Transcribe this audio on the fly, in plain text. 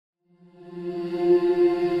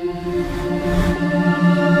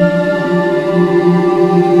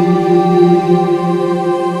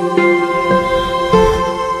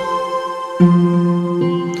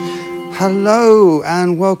Hello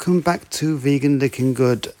and welcome back to Vegan Looking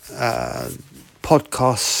Good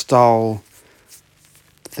podcast style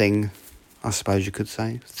thing, I suppose you could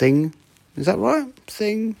say. Thing? Is that right?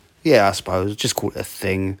 Thing? Yeah, I suppose. Just call it a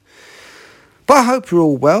thing. But I hope you're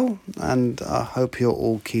all well and I hope you're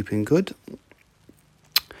all keeping good.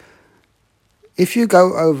 If you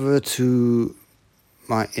go over to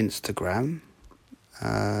my Instagram,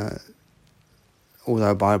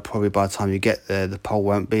 although probably by the time you get there, the poll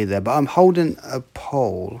won't be there. But I'm holding a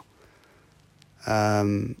poll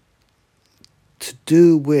to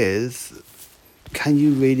do with, can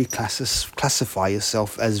you really classify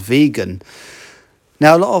yourself as vegan?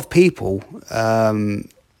 Now, a lot of people in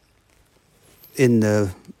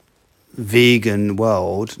the vegan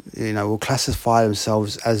world, will classify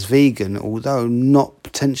themselves as vegan, although not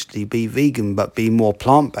potentially be vegan, but be more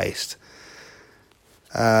plant-based.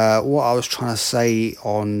 What I was trying to say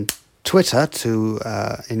on Twitter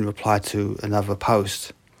in reply to another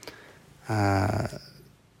post, they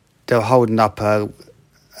were holding up a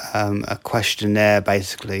questionnaire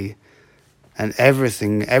basically, and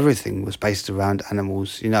everything was based around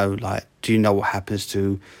animals. Like, do you know what happens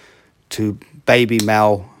to baby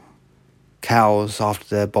male cows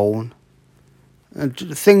after they're born, and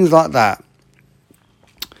things like that.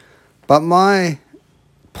 But my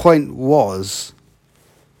point was,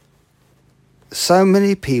 so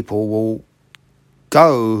many people will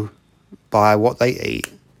go by what they eat,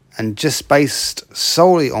 and just based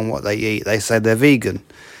solely on what they eat, they say they're vegan.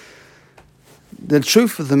 The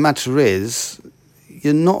truth of the matter is,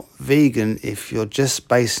 you're not vegan if you're just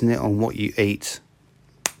basing it on what you eat.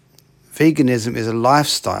 Veganism is a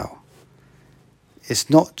lifestyle. It's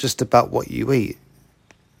not just about what you eat.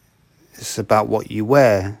 It's about what you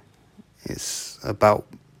wear. It's about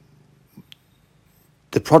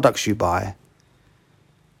the products you buy.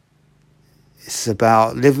 It's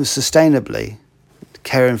about living sustainably,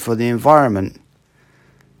 caring for the environment,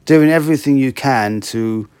 doing everything you can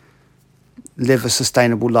to live a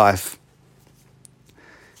sustainable life.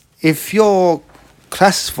 If you're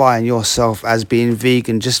classifying yourself as being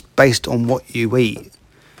vegan just based on what you eat,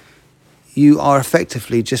 you are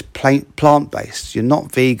effectively just plant-based. You're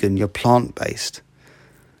not vegan, you're plant-based.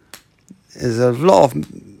 There's a lot of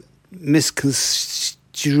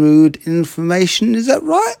misconstrued information, is that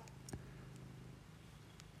right?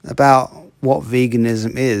 About what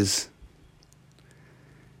veganism is.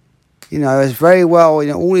 It's very well,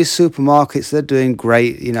 all these supermarkets, they're doing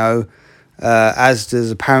great, Asda's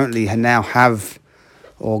apparently now have,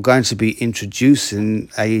 or going to be introducing,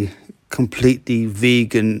 a completely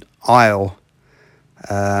vegan aisle,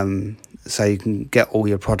 so you can get all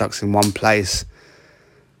your products in one place.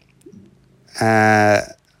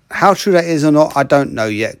 How true that is or not, I don't know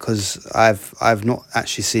yet, because I've not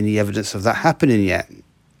actually seen the evidence of that happening yet.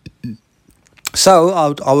 So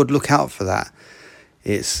I would look out for that.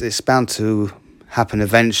 It's bound to happen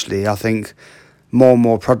eventually. I think more and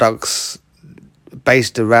more products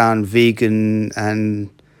based around vegan and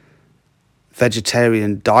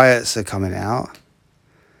vegetarian diets are coming out.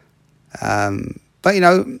 But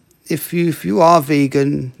if you are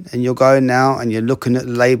vegan and you're going out and you're looking at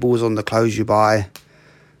the labels on the clothes you buy,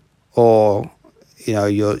 or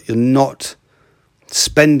you're not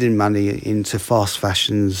spending money into fast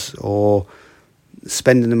fashions or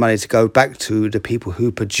spending the money to go back to the people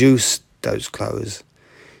who produce those clothes.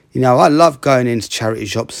 I love going into charity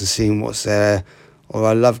shops and seeing what's there, or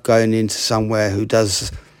I love going into somewhere who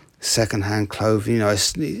does second-hand clothing.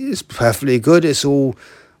 It's perfectly good. It's all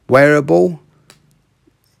wearable.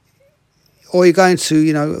 Or you're going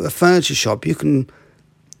to, a furniture shop. You can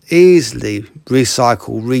easily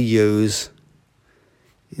recycle, reuse.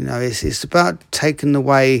 It's about taking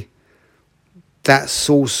away that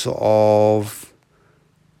source of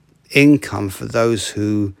income for those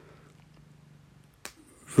who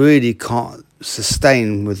really can't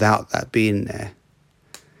sustain without that being there.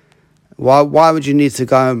 Why would you need to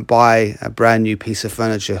go and buy a brand new piece of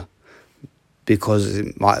furniture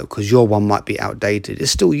because your one might be outdated?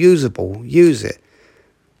 It's still usable. Use it.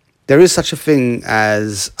 There is such a thing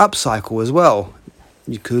as upcycle as well.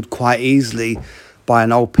 You could quite easily buy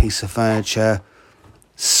an old piece of furniture,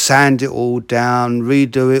 sand it all down,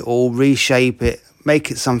 redo it all, reshape it,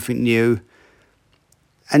 make it something new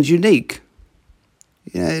and unique.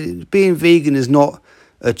 Being vegan is not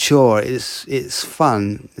a chore. It's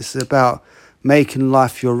fun. It's about making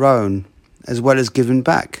life your own as well as giving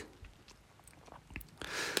back.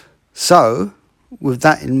 So, with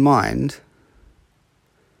that in mind,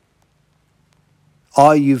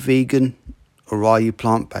 are you vegan or are you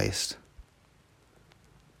plant-based?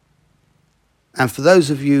 And for those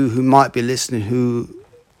of you who might be listening who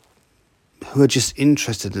who are just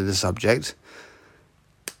interested in the subject,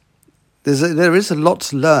 there is a lot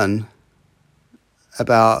to learn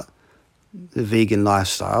about the vegan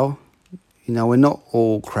lifestyle. We're not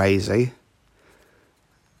all crazy,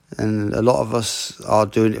 and a lot of us are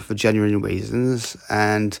doing it for genuine reasons,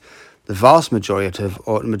 and the vast majority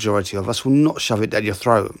of us will not shove it down your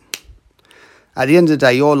throat. At the end of the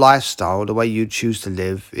day, your lifestyle, the way you choose to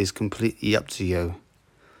live, is completely up to you.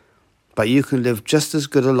 But you can live just as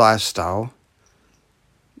good a lifestyle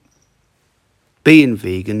being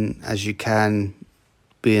vegan as you can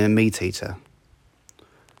being a meat eater.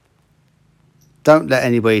 Don't let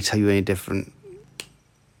anybody tell you any different.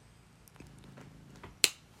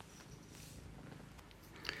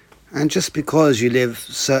 And just because you live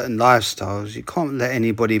certain lifestyles, you can't let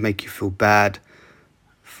anybody make you feel bad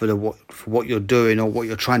for what you're doing or what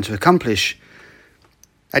you're trying to accomplish.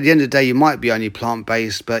 At the end of the day, you might be only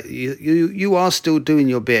plant-based, but you are still doing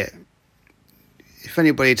your bit. If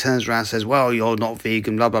anybody turns around and says, well, you're not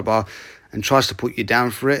vegan, blah, blah, blah, and tries to put you down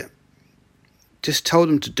for it, just tell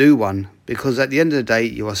them to do one, because at the end of the day,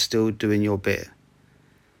 you are still doing your bit.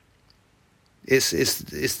 It's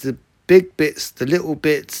the big bits, the little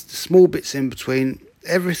bits, the small bits in between.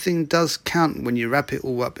 Everything does count when you wrap it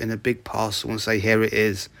all up in a big parcel and say, here it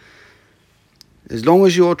is. As long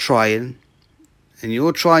as you're trying, and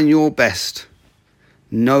you're trying your best,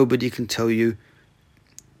 nobody can tell you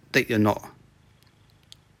that you're not.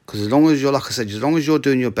 Because as long as you're, like I said, as long as you're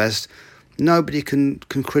doing your best, nobody can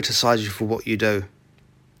criticise you for what you do.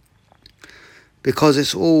 Because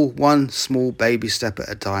it's all one small baby step at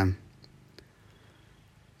a time.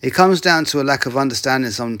 It comes down to a lack of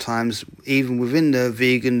understanding sometimes, even within the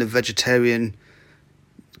vegan, the vegetarian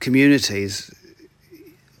communities.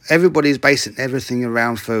 Everybody's basing everything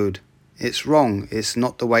around food. It's wrong. It's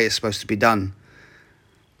not the way it's supposed to be done.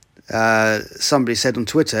 Somebody said on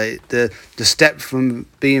Twitter, the step from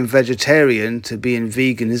being vegetarian to being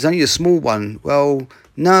vegan is only a small one. Well,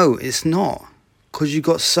 no, it's not. Because you've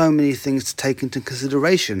got so many things to take into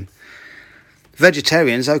consideration.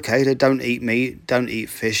 Vegetarians, okay, they don't eat meat, don't eat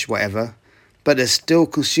fish, whatever. But they're still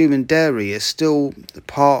consuming dairy. It's still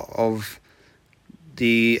part of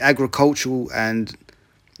the agricultural and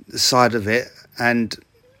the side of it. And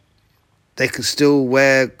they can still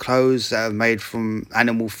wear clothes that are made from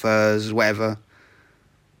animal furs, whatever.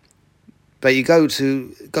 But you go over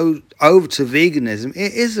to veganism,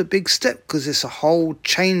 it is a big step because it's a whole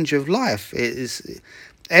change of life. It is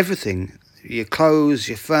everything. Your clothes,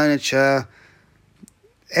 your furniture,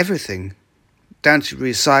 everything. Down to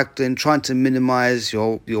recycling, trying to minimise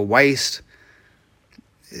your waste.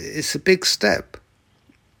 It's a big step.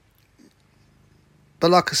 But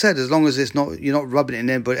like I said, as long as you're not rubbing it in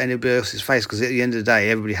anybody else's face, because at the end of the day,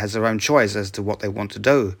 everybody has their own choice as to what they want to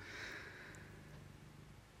do.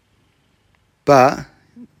 But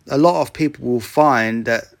a lot of people will find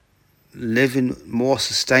that living more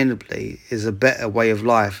sustainably is a better way of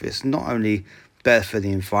life. It's not only better for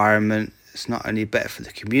the environment, it's not only better for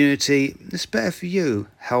the community, it's better for you,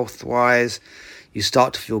 health-wise. You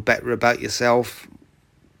start to feel better about yourself.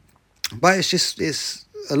 But it's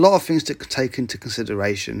a lot of things to take into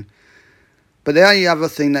consideration. But the only other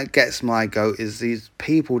thing that gets my goat is these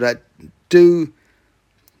people that do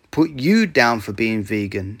put you down for being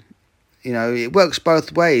vegan. It works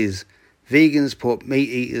both ways. Vegans put meat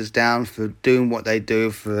eaters down for doing what they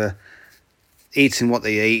do, for eating what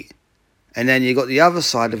they eat. And then you got the other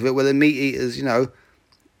side of it where the meat eaters,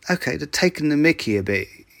 okay, they're taking the mickey a bit.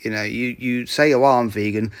 You say, oh, I'm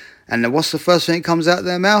vegan. And then what's the first thing that comes out of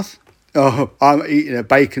their mouth? Oh, I'm eating a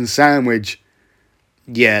bacon sandwich.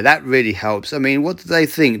 Yeah, that really helps. I mean, what do they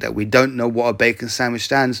think? That we don't know what a bacon sandwich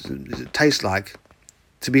tastes like?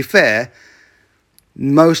 To be fair,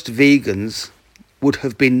 most vegans would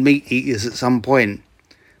have been meat eaters at some point.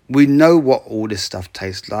 We know what all this stuff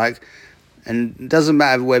tastes like. And it doesn't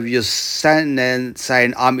matter whether you're standing there and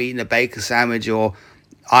saying, I'm eating a bacon sandwich or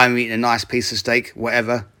I'm eating a nice piece of steak,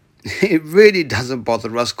 whatever. It really doesn't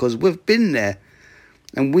bother us because we've been there.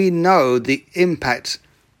 And we know the impact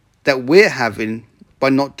that we're having by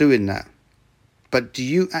not doing that. But do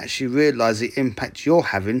you actually realise the impact you're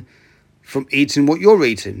having from eating what you're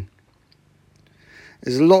eating?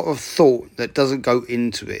 There's a lot of thought that doesn't go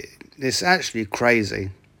into it. It's actually crazy.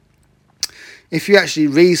 If you actually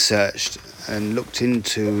researched and looked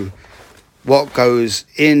into what goes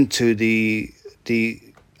into the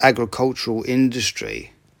agricultural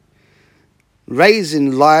industry,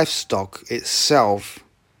 raising livestock itself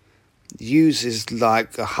uses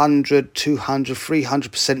like 100, 200,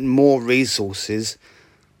 300% more resources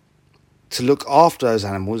to look after those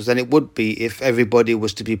animals than it would be if everybody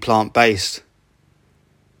was to be plant-based.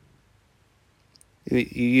 You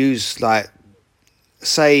use, like,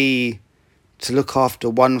 say, to look after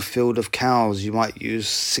one field of cows, you might use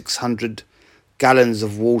 600 gallons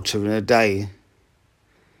of water in a day.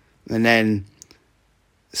 And then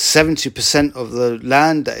 70% of the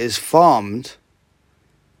land that is farmed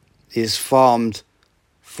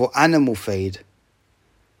for animal feed.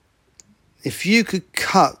 If you could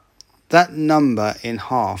cut that number in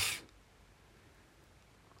half,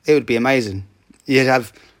 it would be amazing. You'd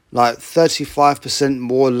have like 35%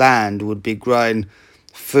 more land would be growing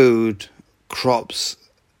food, crops,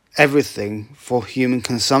 everything for human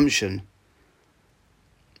consumption.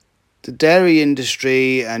 The dairy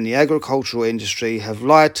industry and the agricultural industry have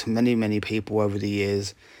lied to many, many people over the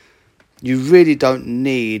years. You really don't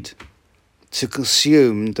need to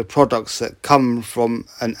consume the products that come from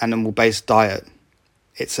an animal-based diet.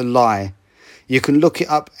 It's a lie. You can look it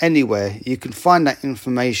up anywhere. You can find that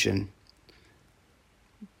information.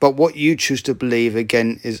 But what you choose to believe,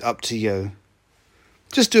 again, is up to you.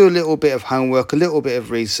 Just do a little bit of homework, a little bit of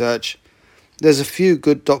research. There's a few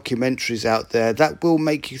good documentaries out there that will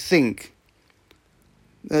make you think.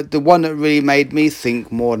 The one that really made me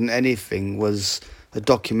think more than anything was a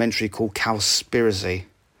documentary called Cowspiracy.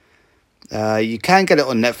 You can get it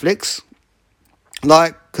on Netflix,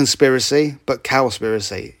 like Conspiracy, but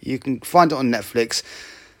Cowspiracy. You can find it on Netflix.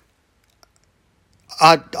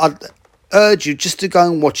 I'd urge you just to go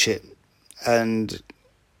and watch it and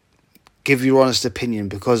give your honest opinion,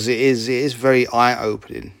 because it is very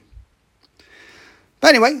eye-opening.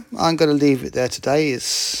 But anyway, I'm going to leave it there today.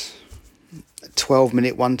 It's a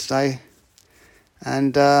 12-minute one today.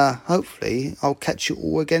 And hopefully I'll catch you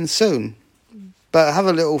all again soon. But have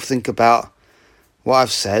a little think about what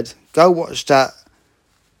I've said. Go watch that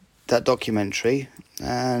documentary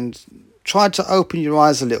and try to open your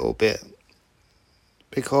eyes a little bit.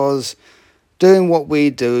 Because doing what we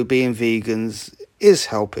do, being vegans, is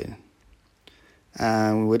helping.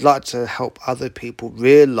 And we'd like to help other people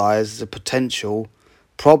realise the potential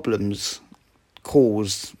problems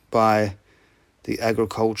caused by the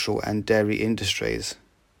agricultural and dairy industries.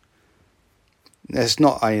 It's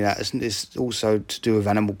not only that, it's also to do with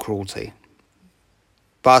animal cruelty.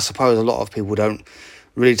 But I suppose a lot of people don't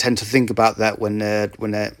really tend to think about that when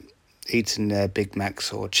they're eating their Big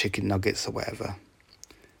Macs or chicken nuggets or whatever.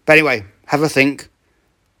 But anyway, have a think,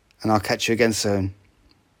 and I'll catch you again soon.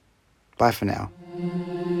 Bye for now.